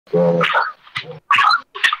God.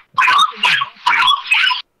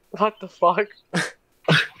 What the fuck?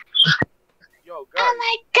 Yo, guys. Oh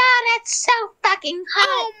my god, that's so fucking hot!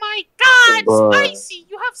 Oh my god, But- Spicy!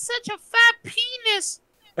 You have such a fat penis!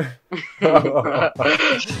 Oh,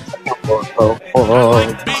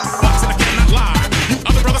 Big bucks and I cannot lie. You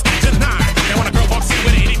other brothers can't deny. And when a girl walks in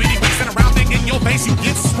with an itty bitty waist and a round thing in your face, you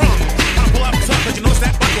get sprung. I pull up tough, but you notice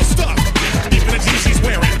that buckle stuck. Deep in the jeans she's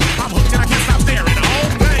wearing. I'm hooked and I can't stop staring.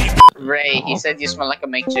 Oh, babe. Ray, he said you smell like a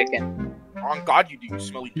McChicken. On God, you do, you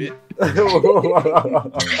smelly bit.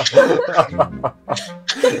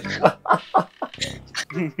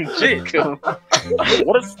 Shit.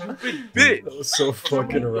 What a stupid bit. That was so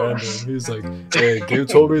fucking random. He's like, hey, Gabe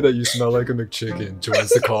told me that you smell like a McChicken. Joins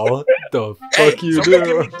the call. The fuck you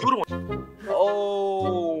do?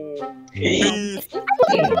 Oh.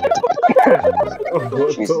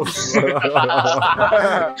 What the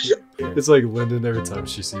fuck? It's like Lyndon every time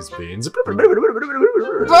she sees beans. Nah,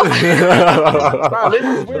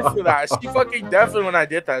 Lynn's weird for that. She fucking definitely when I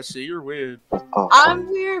did that shit. You're weird. I'm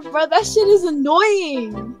weird, bro. That shit is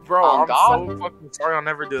annoying. Bro, Oh, I'm God. so fucking sorry. I'll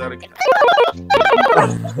never do that again.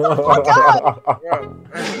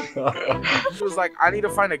 She was like, I need to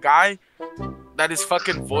find a guy that his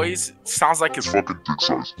fucking voice sounds like his fucking dick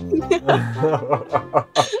size.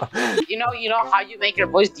 You know how you make your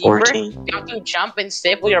voice deeper? 14. You have to jump and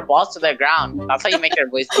staple your balls to the ground. That's how you make your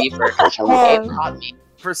voice deeper. Gabe taught me.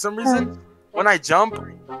 For some reason, when I jump,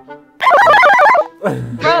 bro,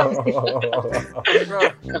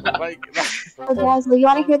 like, Oh, Dazzle, you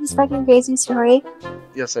want to hear this fucking crazy story?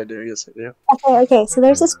 Yes, I do. Yes, I do. Okay, so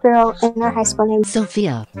there's this girl in our high school named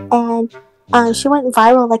Sophia. and she went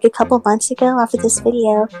viral like a couple months ago after this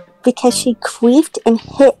video because she queefed and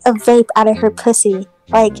hit a vape out of her pussy.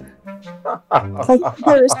 Like there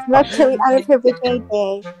was smoke coming out of her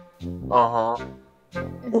vajayjay. Uh-huh.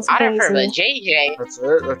 It's Out of her crazy. JJ. That's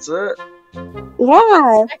it. That's it.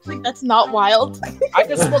 Yeah. Actually, that's not wild. I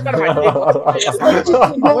can smoke out of my dick.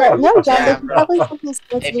 No, Dazzle, you probably think this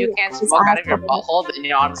If you can't smoke out of your butthole, then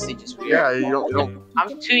you're honestly just weird. Yeah, you don't.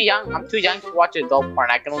 I'm too young. I'm too young to watch adult porn.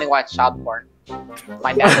 I can only watch child porn.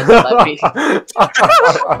 My dad doesn't let me.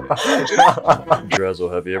 Drazzle,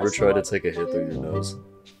 have you ever tried to take a hit through your nose?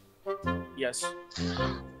 Yes.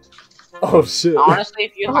 Oh shit. Honestly,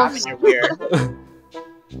 if you haven't, you're weird.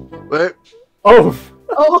 Wait. Oh.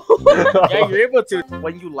 Oh. Yeah, you're able to.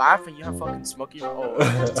 When you laugh and you have fucking smoke in your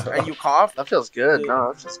and you cough. That feels good.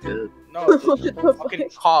 No, that feels good. No, fucking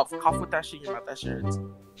cough. Cough with that shit in your mouth. That shit hurts.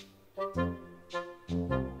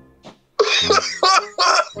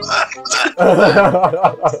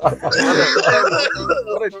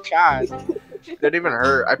 What a cat. Didn't even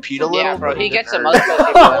hurt. I peed a little. Yeah, bro, but he it gets didn't some hurt. other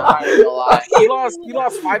people that aren't gonna lie. He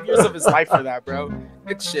lost 5 years of his life for that, bro.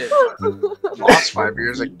 Good shit. I lost 5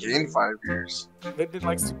 years. I gained 5 years. Lyndon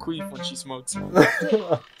likes to queef when she smokes. Oh,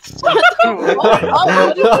 what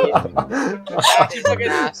is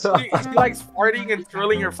She likes farting and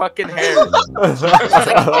twirling her fucking hair.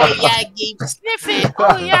 Oh yeah, Gabe, sniff it.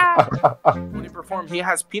 Oh yeah. When he performs, he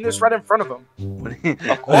has penis right in front of him.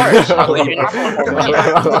 Of course. You're not gonna perform when you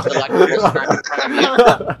have to like this in front of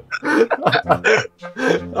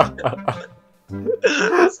you.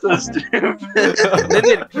 So stupid.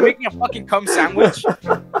 Lyndon, can you make me a fucking cum sandwich?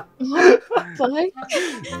 Fuck. Fucking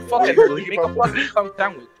make a fucking cum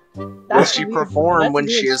sandwich. Will she perform when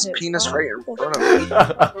she has penis right in front of me?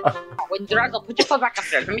 Wait, Drago, put your foot back up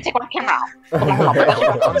there. Let me take my camera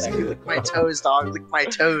out. Lick my toes, dog. Lick my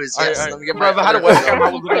toes. Yes. Let me get Bro, my if I had a other toe. webcam, I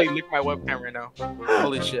would literally lick my webcam right now.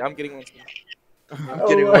 Holy shit, I'm getting one. I'm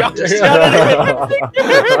getting Oh one. my Just God.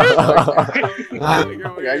 I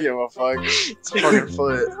give a fuck. It's a fucking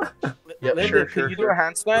foot. Yep, Lyndon, sure, could you do a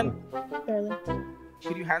handstand?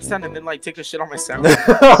 Could you handstand and then like take a shit on my sandwich? If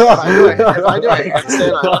I do a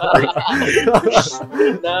handstand,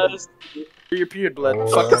 Your period blood.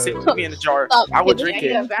 Fucking save it to me in a jar. Stop. I would Yeah, drink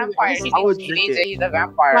He's a it. vampire. I would He drink needs it. it. He's a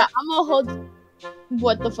vampire. Right, I'm gonna hold.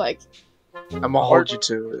 What the fuck? I'm gonna hold you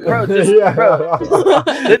to it. Bro, just, Yeah. bro.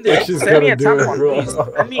 Lyndon, She's send me a gonna do it, tampon, bro.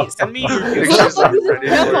 please. Send me your She's like ready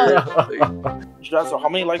for So how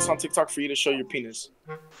many likes on TikTok for you to show your penis?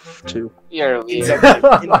 it. 2. You're weird. I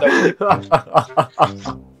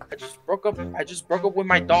just broke up with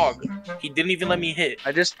my dog. He didn't even let me hit.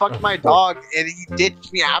 I just fucked my dog and he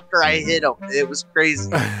ditched me after I hit him. It was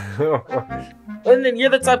crazy. And then you're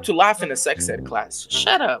the type to laugh in a sex ed class.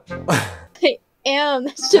 Shut up. Damn,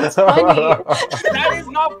 that shit's funny. That is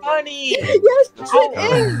not funny. Yes, it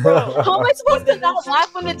is. Bro. How am I supposed to not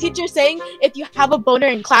laugh when the teacher's saying, if you have a boner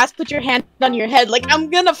in class, put your hand on your head? Like, I'm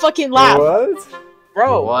gonna fucking laugh. What?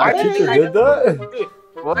 Bro, What? why The did teacher I did that?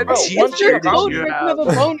 What Bro, teacher one It's your did code you for you have? have a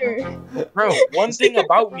boner. Bro, one thing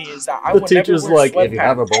about me is that I The would never teacher's wear like, if you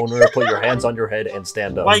have a sweatpants. boner, put your hands on your head and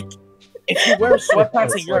stand up. Like, if you wear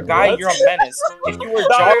sweatpants and you're a guy, you're a menace. If you wear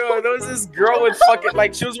joggers, there was this girl with fucking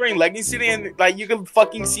like she was wearing leggings today, and like you could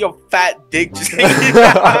fucking see a fat dick just hanging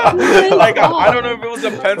out. Like I don't know if it was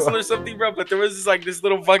a pencil or something, bro, but there was this like this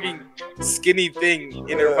little fucking skinny thing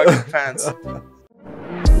in her fucking pants.